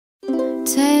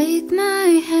Take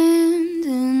my hand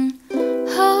and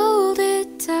hold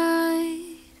it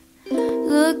tight.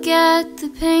 Look at the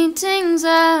paintings,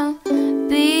 I'll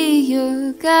be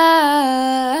your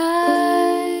guide.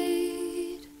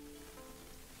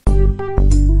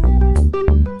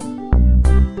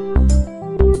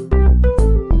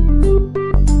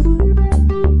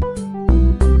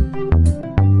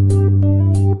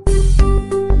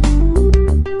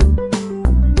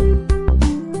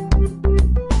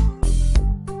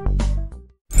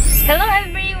 Hello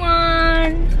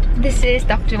everyone! This is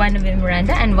Dr.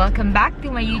 Miranda and welcome back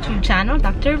to my YouTube channel,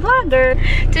 Dr. Vlogger.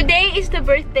 Today is the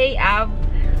birthday of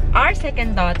our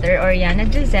second daughter,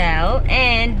 Orianna Giselle,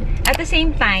 and at the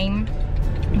same time,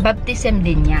 baptism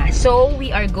din niya. So,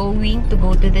 we are going to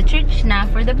go to the church na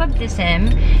for the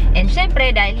baptism. And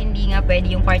syempre, dahil hindi nga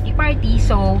pwede yung party-party,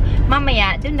 so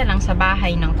mamaya, dun na lang sa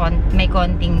bahay ng may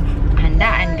konting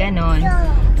handaan, ganon.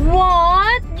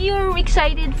 What? You're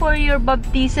excited for your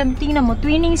baptism? Tingnan mo,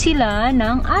 twinning sila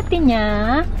ng ate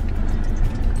niya.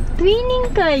 Twinning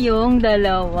kayong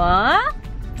dalawa?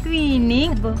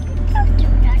 Twinning?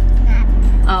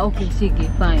 Ah, okay. Sige,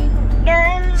 fine.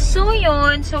 So,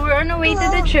 yun. So, we're on our way to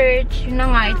the church. Yun na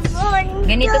nga.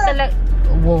 Ganito talaga.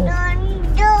 Wow.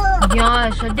 Yeah,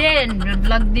 siya din.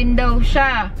 Vlog din daw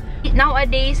siya.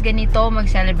 Nowadays, ganito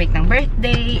mag-celebrate ng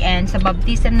birthday, and sa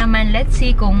baptism naman, let's see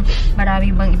kung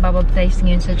marami bang ibabaptize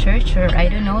ngayon sa church, or I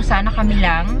don't know, sana kami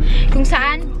lang. Kung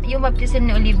saan yung baptism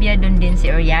ni Ollivia, dun din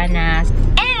si Orianna.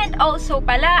 And also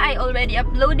pala, I already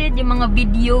uploaded yung mga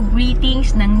video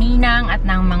greetings ng ninang at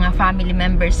ng mga family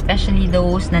members, especially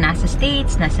those na nasa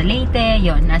States, nasa Leyte,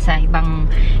 yon, nasa ibang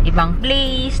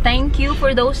place. Thank you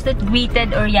for those that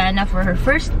greeted Orianna for her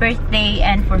first birthday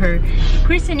and for her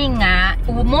christening nga.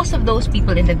 Most of those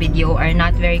people in the video are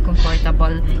not very comfortable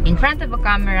in front of a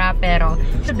camera, pero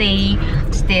they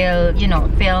still, you know,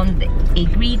 filmed a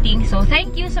greeting. So,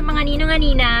 thank you sa mga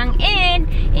ninong-ninang. And,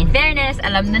 in fairness,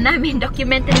 alam na namin,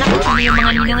 documented na kung yung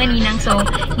mga ninong-ninang. So,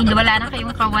 hindi, wala na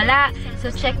kayong kawala. So,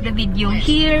 check the video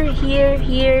here.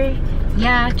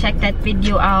 Yeah, check that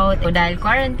video out. So, dahil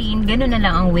quarantine, ganun na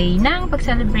lang ang way ng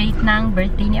pag-celebrate ng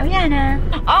birthday ni Orianna.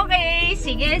 Okay,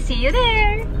 sige, see you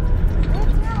there!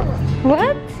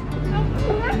 What?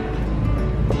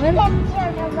 What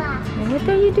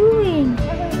are you doing?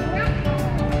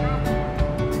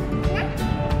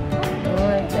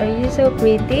 What? Are you so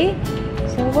pretty?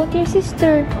 So about your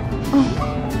sister?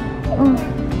 Oh.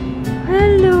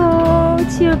 Hello!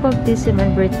 It's your baptism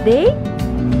and birthday?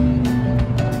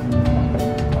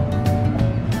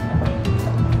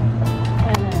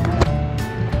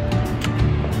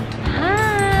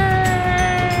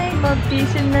 Hi!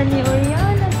 Baptism na ni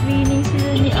Orianna. Twinning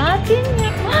sila ni ate niya.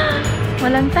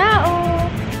 Walang tao.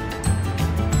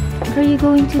 What are you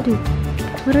going to do?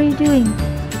 What are you doing?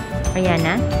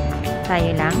 Orianna?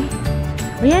 Tayo lang?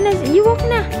 Orianna, you walk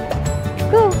na.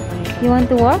 Go. You want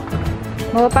to walk?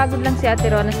 Mapapagod lang si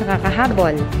Ate Rona sa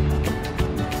kakahabol.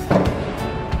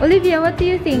 Ollivia, what do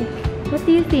you think? What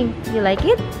do you think? You like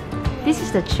it? This is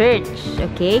the church.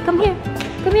 Okay, come here.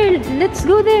 Come here. Let's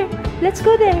go there. Let's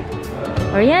go there.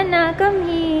 Orianna, come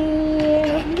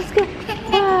here. Let's go.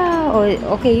 Wow. Oh,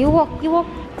 okay, you walk. You walk.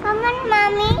 Come on,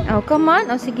 Mommy. Oh, come on.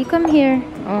 Oh, sige, come here.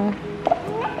 Oh.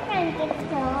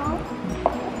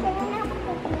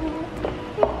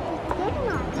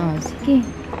 Oh, sige.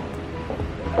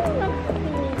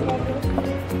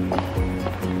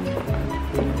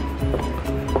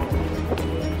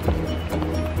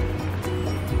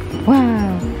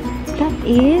 Wow. That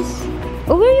is...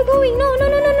 Oh, where are you going? No.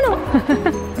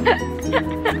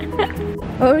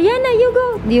 Orianna, you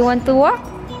go. Do you want to walk?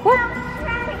 Walk.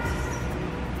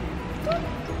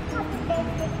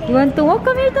 You want to walk?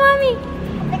 Come here to Mommy.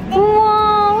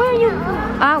 Wow, where are you?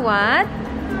 Ah, what?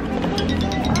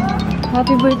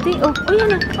 Happy birthday. Oh,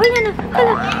 Orianna.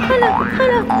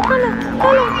 Hala.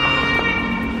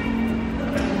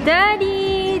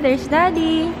 Daddy. There's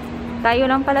Daddy. Tayo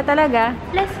lang pala talaga.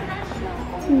 Let's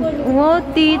Wow,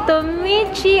 Tita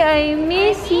Michi, I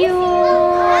miss you.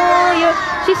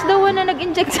 She's the one na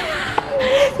nag-inject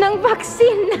ng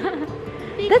vaccine.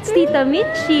 That's Tita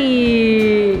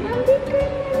Michi.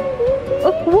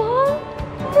 Oh, wow.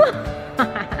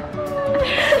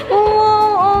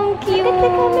 Wow, ang cute.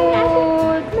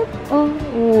 Oh,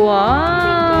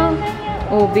 wow.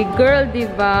 Oh, big girl,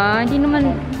 diba? Hindi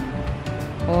naman...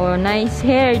 Oh, nice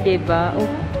hair, diba? Oh,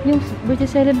 yung birthday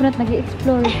celebrant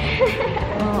nag-i-explore.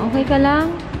 Oh, okay ka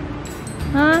lang?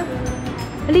 Ha?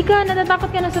 Halika,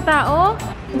 natatakot ka na sa tao?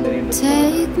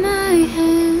 Take my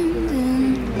hand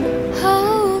and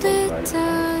hold it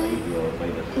tight.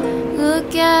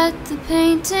 Look at the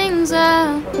paintings,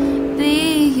 I'll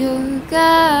be your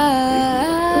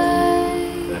sky.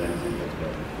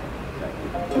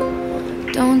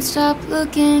 Don't stop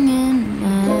looking in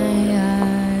my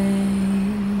eyes.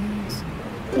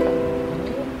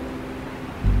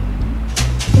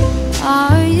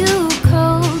 Are you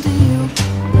cold? Do you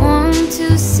want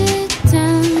to sit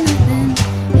down? I've been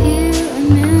here a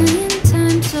million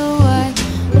times, so I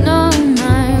know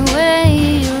my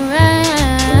way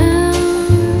around.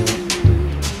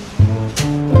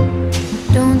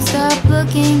 Don't stop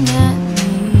looking at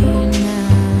me now.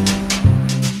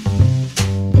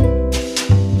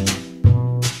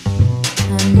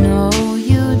 I know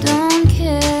you don't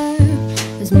care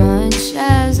as much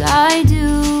as I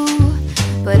do,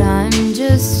 but I'm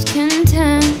just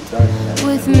content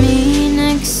with me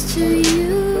next to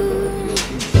you.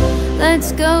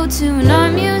 Let's go to an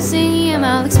art museum,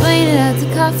 I'll explain it at the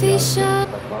coffee shop.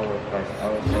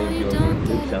 No, you don't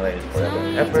get it, there's no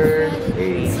need to fret it.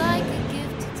 It's like a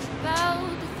gift, it's about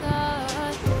the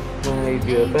thought. My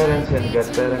dear parents and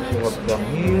godparents who have come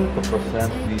here to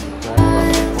present this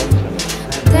function.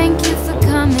 Thank you for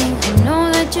coming. I know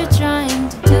that you're trying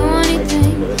to do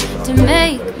anything to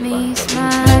make me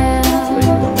smile.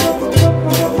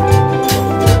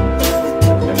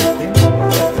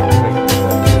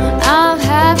 I'll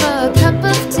have a cup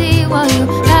of tea while you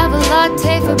have a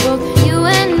latte for both you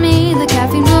and me. The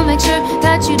caffeine will make sure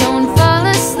that you don't fall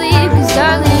asleep, 'cause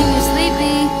darling, you're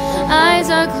sleepy,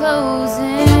 eyes are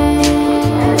closing.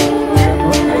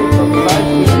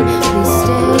 Please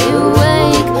stay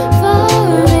awake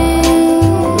for me.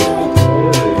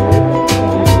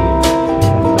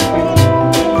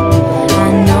 I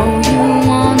know you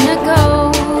wanna go,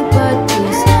 but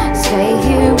please stay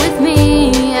here with me.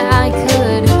 I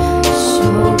could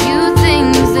show you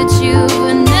things that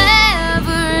you've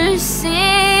never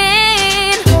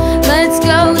seen. Let's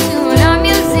go to an art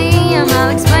museum, I'll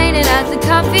explain it at the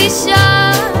coffee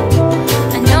shop.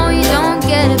 I know you don't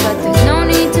get it, but there's no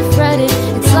need to fret it.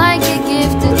 It's like a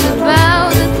gift, it's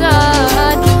about the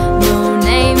thought.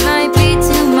 Monet might be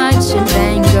too much and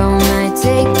Van Gogh might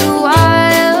take a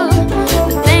while,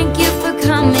 but thank you for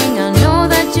coming. I know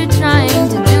that you're trying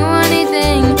to do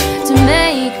anything to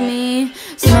make me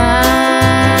smile.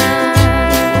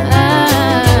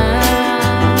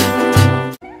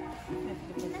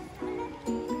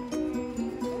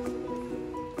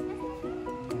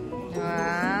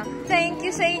 Thank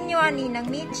you sa inyo, Ninang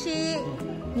Michi,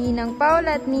 Ninang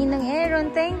Paula at Ninang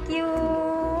Aaron. Thank you.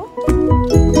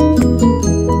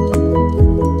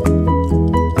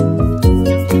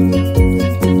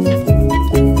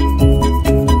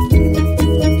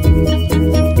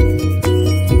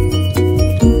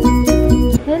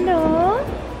 Hello.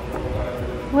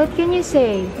 What can you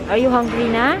say? Are you hungry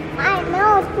na? I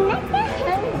know, it's not that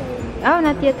hungry. Oh,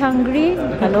 not yet hungry.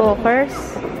 Hello,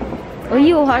 first. Oh,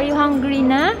 are you hungry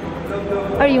na?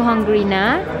 Are you hungry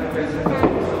na?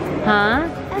 Huh?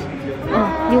 Oh,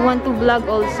 you want to vlog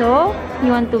also?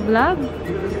 You want to vlog?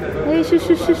 Ay, shush,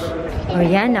 shush, shush.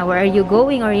 Orianna, where are you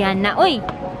going, Orianna? Oy!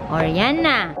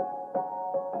 Orianna!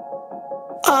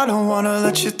 I don't wanna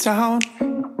let you down.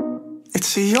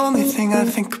 It's the only thing I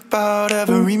think about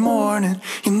every morning.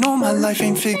 You know my life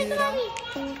ain't figured out.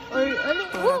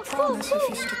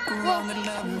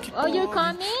 Oh, you're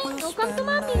coming? Oh, come to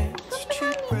mommy.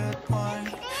 Come to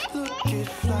mommy. Look at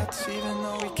flats even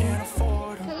though we can't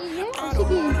afford them. I Sige.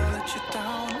 don't wanna let you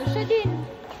down. Siya din.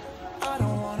 I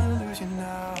don't wanna lose you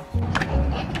now.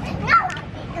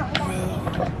 Will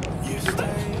you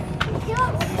stay?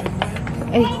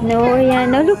 Ay, no,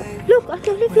 Orianna. Look, at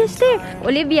Olivia's there.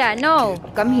 Ollivia, no.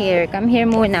 Come here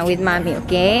muna with mommy,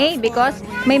 okay? Because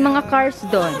may mga cars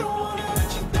doon.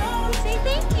 Say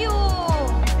thank you.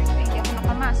 Hindi ako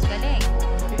nakamas. Galing.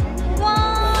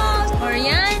 Wow!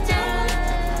 Orianna.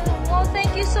 Wow,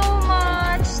 thank you so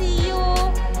much. See you.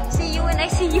 See you when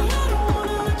I see you.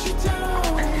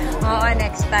 Oo,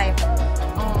 next time.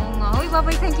 Oo nga. Uy,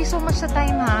 babay, thank you so much sa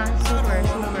time, ha? Super,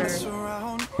 super.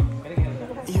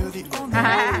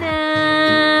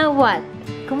 Anna! What?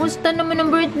 Kamusta naman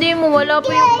ang birthday mo? Wala pa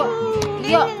yung...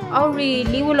 Oh,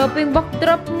 really? Wala pa yung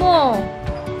backdrop mo.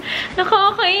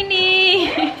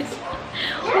 Nakakainis.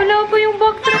 Wala pa yung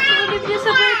backdrop ni Ollivia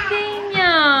sa birthday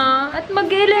niya. At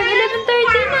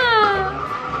mag-11:30 na.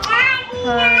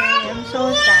 Ay, I'm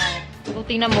so sad. So,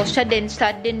 tingnan mo, sad din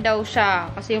daw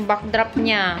siya. Kasi yung backdrop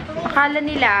niya. Akala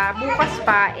nila, bukas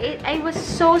pa, I was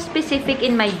so specific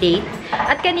in my date.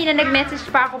 At kanina, nag-message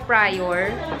pa ako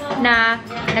prior na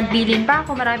nagbilin pa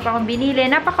ako, marami pa akong binili.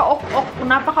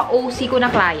 Napaka-OC ko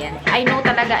na client. I know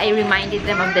talaga, I reminded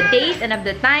them of the date and of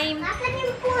the time.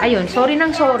 Ayun,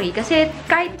 sorry. Kasi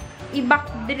kahit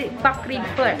i-backread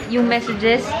ko yung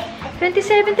messages.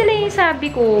 27 talaga yung sabi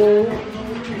ko.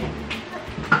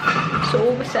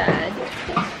 So sad.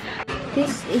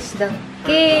 This is the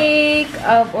cake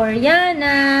of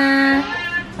Orianna.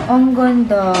 Ang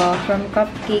ganda. From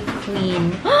Cupcake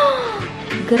Queen.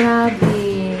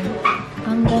 Grabe.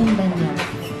 Ang ganda niya.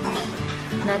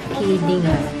 Not kidding,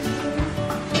 ah.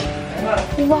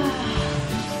 Wow.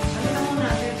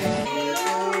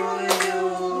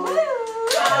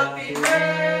 Happy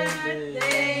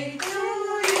birthday to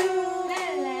you.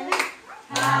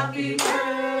 Happy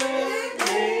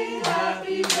birthday,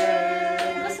 happy birthday.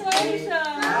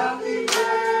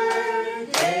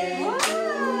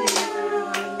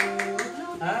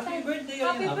 Happy birthday to you.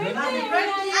 Happy birthday. Happy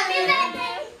birthday. Happy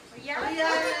birthday.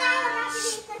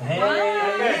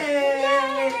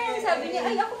 Sabi niya,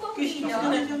 ay ako pa. Kiss na.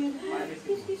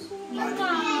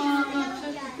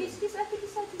 Kiss, ate,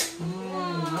 kiss.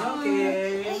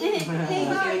 Okay.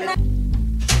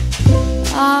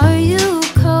 Are you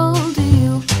cold? Do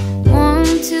you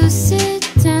want to sit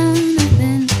down? I've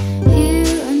been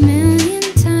here a million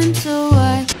times, so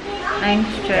why? I'm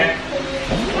stressed.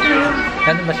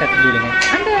 Ano ba siya tigiling?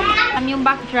 Yung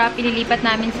backdrop, ililipat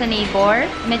namin sa neighbor.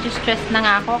 Medyo stressed na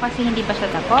nga ako kasi hindi pa siya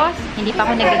tapos. Hindi pa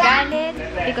ako nagagalit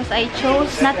because I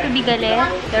chose not to be galit.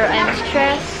 Pero I'm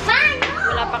stressed.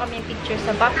 Wala pa kami picture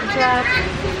sa backdrop.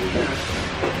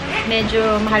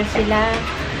 Medyo mahal sila.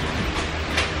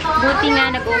 Buti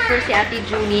nga nag-offer si Ate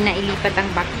Julie na ilipat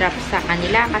ang backdrop sa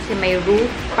kanila kasi may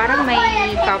roof. Parang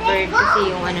may covered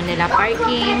kasi yung ano nila,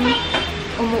 parking.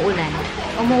 Umuulan.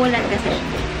 Umuulan kasi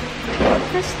siya.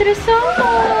 Na-stress ako!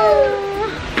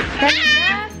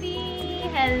 Happy!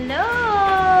 Hello!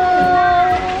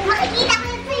 Makikita ko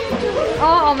yun sa YouTube.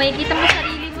 Oo, makikita mo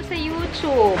sarili mo sa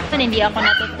YouTube. Hindi ako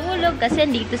natutulog kasi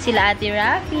dito sila Ate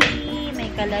Rafi.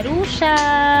 May kalaro siya.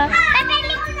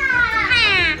 Tatali ko na!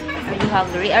 Are you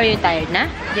hungry? Are you tired na?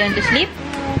 Do you want to sleep?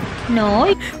 No.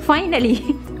 Finally,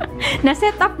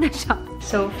 na-set up na siya.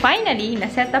 So, finally,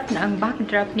 na-set up na ang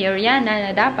backdrop ni Orianna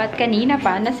na dapat kanina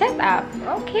pa na-set up.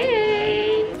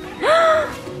 Okay.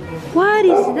 What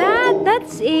is that?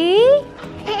 That's a...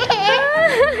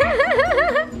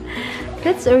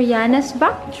 That's Orianna's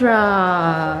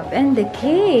backdrop and the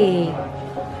cake.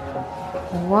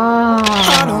 Wow.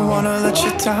 I don't wanna let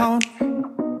you down.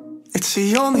 It's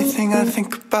the only thing I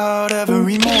think about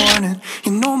every morning.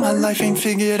 You know my life ain't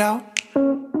figured out,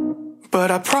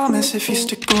 but I promise if you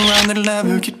stick around it'll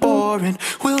never get boring.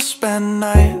 We'll spend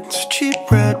nights, cheap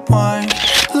red wine,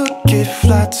 look at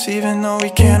flats even though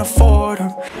we can't afford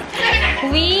them.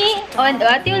 We, on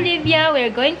Ate Ollivia,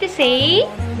 we're going to say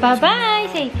bye-bye.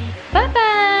 Say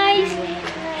bye-bye.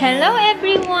 Hello,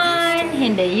 everyone.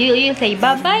 And you say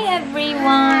bye-bye,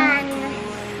 everyone.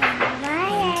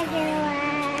 Bye,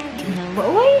 everyone.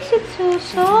 Why is it so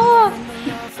soft?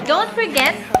 Don't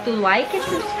forget to like and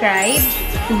subscribe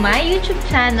to my YouTube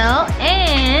channel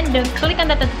and click on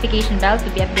the notification bell to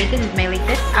be updated with my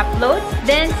latest uploads.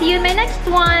 Then see you in my next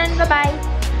one. Bye-bye.